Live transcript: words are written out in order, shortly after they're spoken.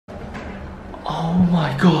Oh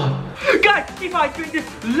my god. Guys, if I spin this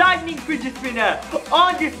lightning fidget spinner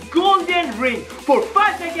on this golden ring for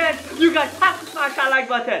 5 seconds, you guys have to smash that like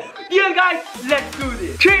button. Deal guys, let's do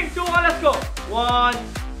this. 3, 2, 1, let's go. 1,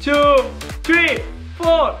 2, 3,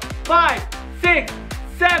 4, 5, 6,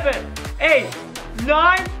 7, 8,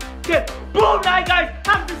 9, 10. Boom, guys,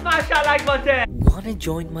 have to smash that like button. Wanna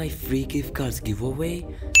join my free gift cards giveaway?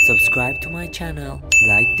 Subscribe to my channel,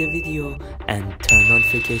 like the video and turn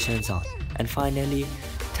notifications on. And finally,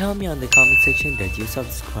 tell me on the comment section that you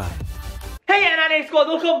subscribe. Hey NNA squad,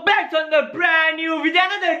 welcome back to another brand new video,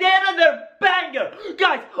 another banger.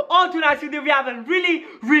 Guys, on tonight's video we have a really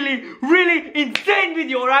insane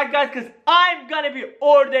video, alright guys, because I'm gonna be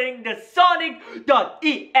ordering the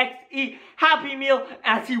Sonic.Exe Happy Meal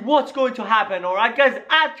and see what's going to happen, alright guys,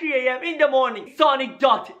 at 3 AM in the morning.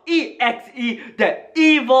 Sonic.Exe, the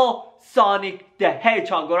evil Sonic the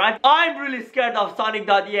Hedgehog, alright? I'm really scared of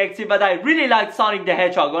Sonic.Exe, but I really like Sonic the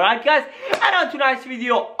Hedgehog, alright guys? And on tonight's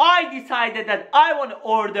video, I decided that I want to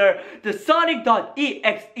order the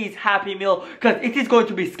Sonic.Exe's Happy Meal because it is going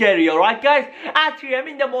to be scary, alright guys? At 3 AM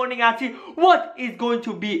in the morning, I'll see what is going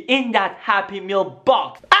to be in that Happy Meal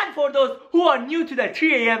box. And for those who are new to the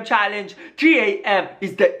 3 AM challenge, 3 AM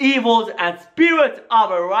is the evils and spirits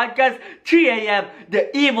hour, right guys? 3 AM, the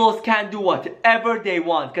evils can do whatever they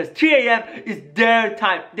want because 3 AM is their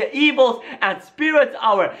time, the evils and spirits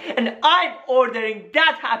hour. And I'm ordering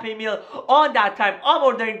that Happy Meal on that time. I'm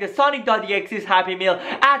ordering the Sonic.Exe's Happy Meal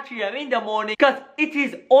at 3 AM in the morning because it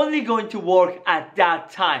is only going to work at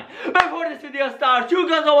that time. But before this video starts, you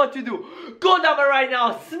guys know what to do. Go down right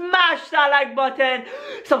now, smash that like button,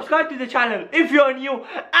 subscribe to the channel if you're new,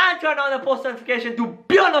 and turn on the post notification to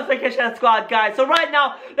be on notification squad, guys. So right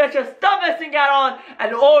now, let's just stop messing around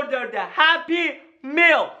and order the Happy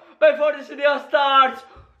Meal. Before this video starts,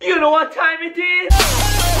 you know what time it is?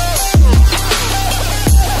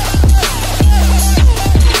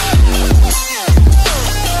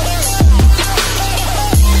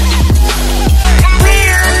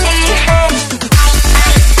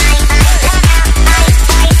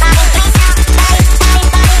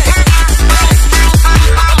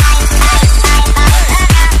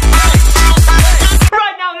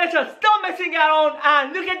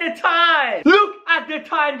 And look at the time. Look at the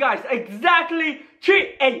time, guys. Exactly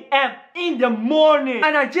 3 AM in the morning.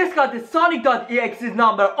 And I just got the Sonic.Exe's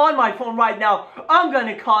number on my phone right now. I'm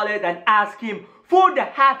gonna call it and ask him for the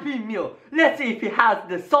Happy Meal. Let's see if he has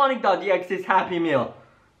the Sonic.Exe's Happy Meal.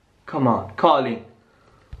 Come on, calling.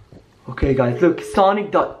 Okay guys, look,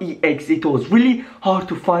 Sonic.Exe. It was really hard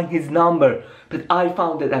to find his number, but I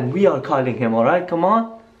found it and we are calling him, alright? Come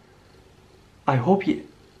on. I hope he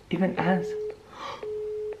even answered.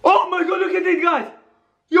 Oh my god, look at it guys!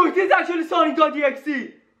 Yo, it is actually Sonic.Exe!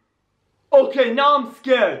 Okay, now I'm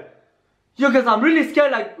scared. Yo guys, I'm really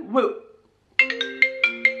scared, like,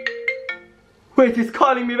 wait, he's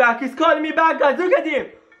calling me back, guys, look at him!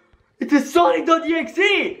 It is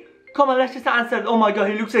Sonic.Exe! Come on, let's just answer it. Oh my god,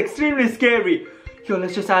 he looks extremely scary. Yo,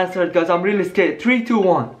 let's just answer it guys, I'm really scared. 3, 2,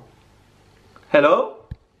 1. Hello?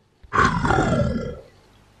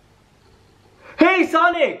 Hey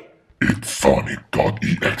Sonic! It's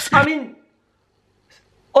Sonic.Exe. I mean,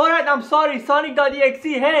 alright, I'm sorry, Sonic.Exe,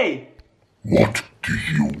 hey. What do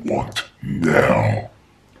you want now?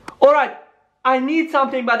 Alright, I need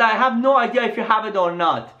something, but I have no idea if you have it or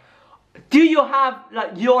not. Do you have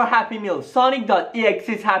like your Happy Meal,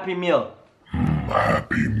 Sonic.Exe's Happy Meal?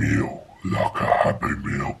 Happy Meal, like a Happy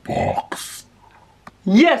Meal box.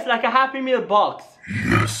 Yes, like a Happy Meal box.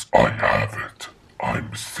 Yes, I have it.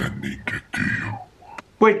 I'm sending it to you.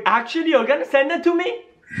 Wait, actually you're gonna send it to me?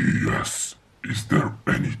 Yes. Is there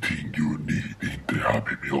anything you need in the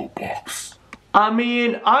Happy Meal box? I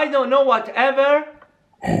mean, I don't know, whatever.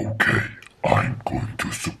 Okay, I'm going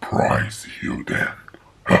to surprise you then.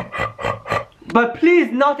 But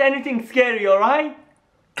please, not anything scary, alright?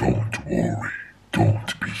 Don't worry,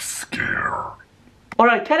 don't be scared.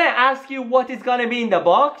 Alright, can I ask you what is gonna be in the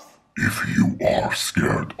box? If you are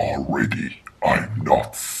scared already, I'm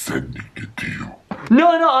not sending it to you.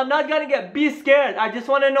 No, I'm not gonna be scared. I just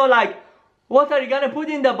wanna know, like, what are you gonna put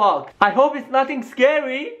in the box? I hope it's nothing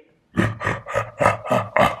scary.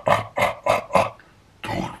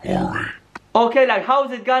 Don't worry. Okay, like, how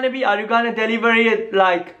is it gonna be? Are you gonna deliver it,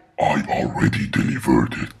 like... I already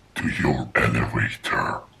delivered it to your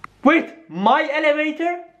elevator. Wait, my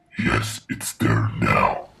elevator? Yes, it's there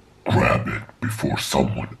now. Grab it before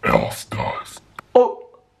someone else does. Oh,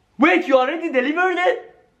 wait, you already delivered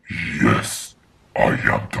it? Yes, I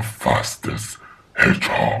am the fastest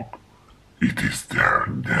hedgehog. It is there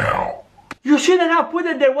now. You shouldn't have put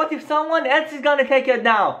it there. What if someone else is gonna take it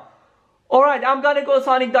now? Alright, I'm gonna go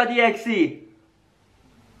Sonic.Exe.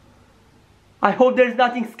 I hope there's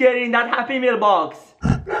nothing scary in that Happy Meal box.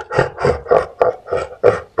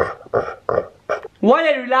 Why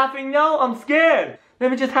are you laughing now? I'm scared.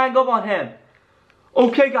 Let me just hang up on him.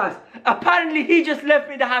 Okay guys, apparently he just left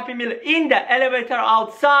me the Happy Meal in the elevator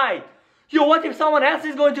outside. Yo, what if someone else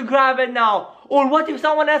is going to grab it now? Or what if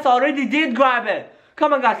someone else already did grab it?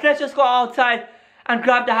 Come on guys, let's just go outside and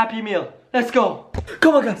grab the Happy Meal. Let's go.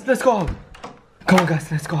 Come on guys, let's go out. Come on guys,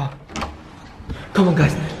 let's go out. Come on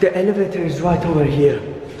guys, the elevator is right over here.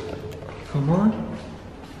 Come on.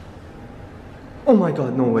 Oh my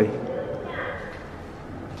god, no way.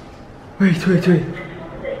 Wait.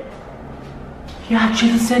 He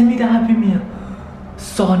actually sent me the Happy Meal.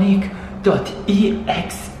 Sonic.Exe.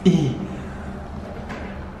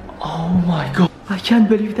 Oh my god. I can't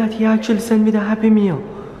believe that he actually sent me the Happy Meal.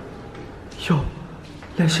 Yo,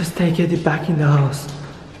 let's just take it back in the house.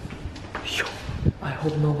 Yo, I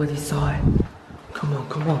hope nobody saw it. Come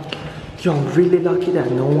on. Yo, I'm really lucky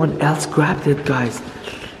that no one else grabbed it, guys.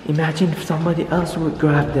 Imagine if somebody else would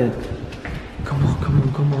grab it. Come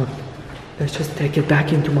on. Let's just take it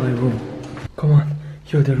back into my room. Come on.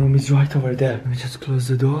 Yo, the room is right over there. Let me just close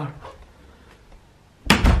the door.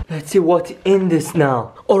 Let's see what's in this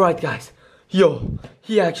now. Alright guys. Yo,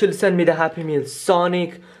 he actually sent me the Happy Meal.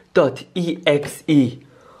 Sonic.Exe.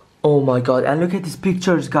 Oh my god. And look at these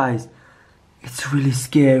pictures, guys. It's really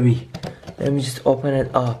scary. Let me just open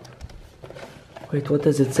it up. Wait, what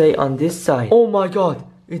does it say on this side? Oh my god.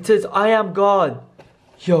 It says, I am God.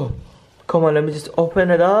 Yo, come on, let me just open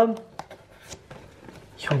it up.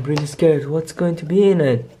 Yo, I'm really scared. What's going to be in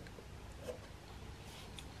it?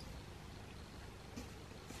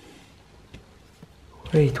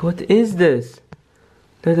 Wait, what is this?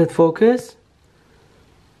 Let it focus.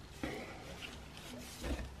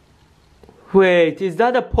 Wait, is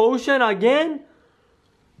that a potion again?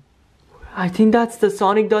 I think that's the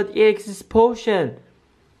Sonic.Exe's potion.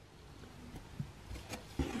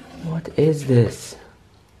 What is this?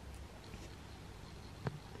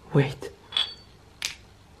 Wait.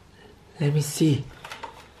 Let me see.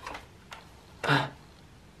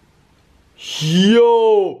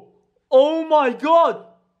 Yo! Oh my god!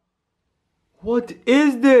 What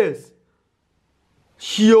is this?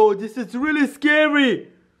 Yo, this is really scary.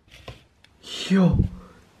 Yo,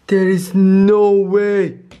 there is no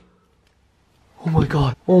way. Oh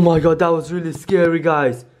my god, that was really scary,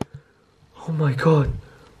 guys. Oh my god,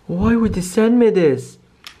 why would they send me this?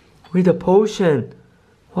 With a potion.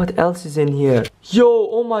 What else is in here? Yo,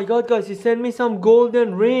 oh my god, guys, he sent me some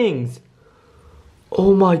golden rings.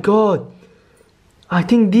 Oh my god. I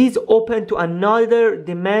think these open to another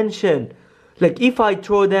dimension. Like if I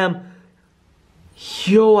throw them,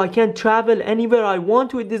 yo, I can travel anywhere I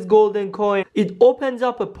want with this golden coin. It opens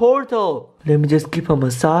up a portal. Let me just keep them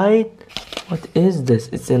aside. What is this?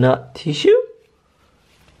 It's in a tissue?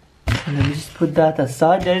 And let me just put that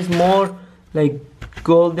aside. There's more like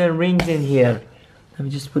golden rings in here. Let me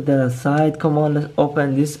just put that aside. Come on, let's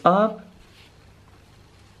open this up.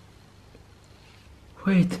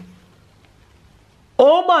 Wait.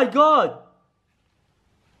 Oh my god!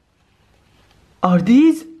 Are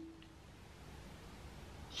these?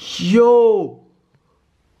 Yo!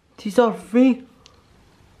 These are fake.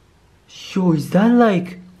 Yo, is that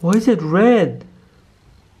like... Why is it red?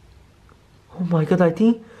 Oh my god, I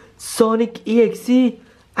think Sonic.Exe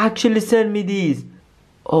actually sent me these.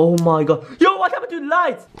 Oh my god. Yo, what happened to the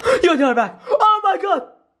lights? Yo, they're back. Oh my god.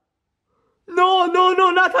 No,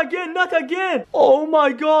 not again. Oh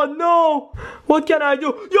my god, no. What can I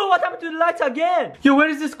do? Yo, what happened to the lights again? Yo, where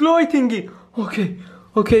is this glowy thingy? Okay.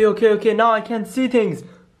 Now I can see things.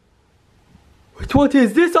 Wait, what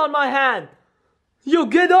is this on my hand? Yo,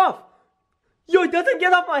 get off. Yo, it doesn't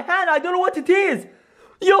get off my hand. I don't know what it is.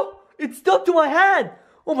 Yo, it's stuck to my hand.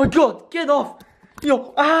 Oh my god, get off.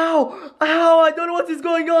 Yo, ow, I don't know what is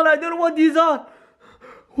going on. I don't know what these are.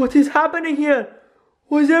 What is happening here?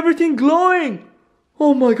 Why is everything glowing?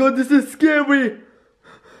 Oh my god, this is scary.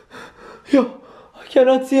 Yo, I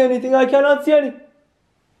cannot see anything.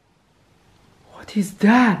 What is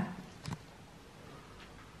that?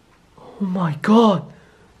 Oh my god.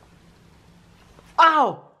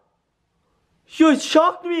 Ow. Yo, it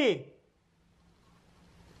shocked me.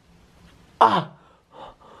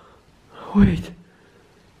 Wait.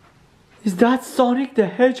 Is that Sonic the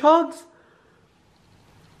Hedgehog's?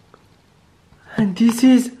 And this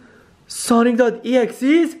is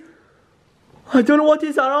Sonic.Exe's? I don't know what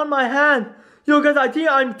is around my hand. Yo guys, I think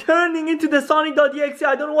I'm turning into the Sonic.Exe.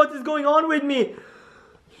 I don't know what is going on with me.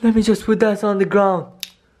 Let me just put that on the ground.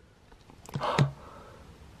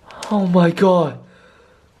 Oh my god.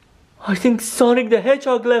 I think Sonic the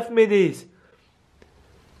Hedgehog left me this.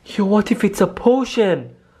 Yo, what if it's a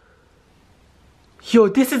potion? Yo,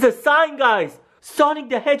 this is a sign, guys. Sonic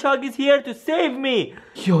the Hedgehog is here to save me.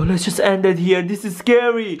 Yo, let's just end it here. This is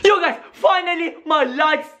scary. Yo, guys, finally my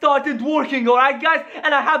lights started working, alright, guys?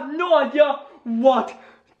 And I have no idea what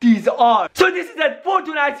these are. So this is it for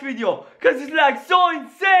tonight's video, because it's like so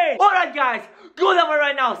insane. Alright, guys, go over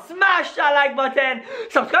right now, smash that like button,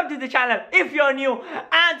 subscribe to the channel if you're new,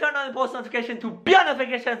 and turn on the post notification to be on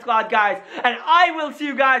notification squad, guys. And I will see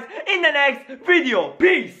you guys in the next video.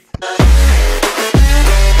 Peace.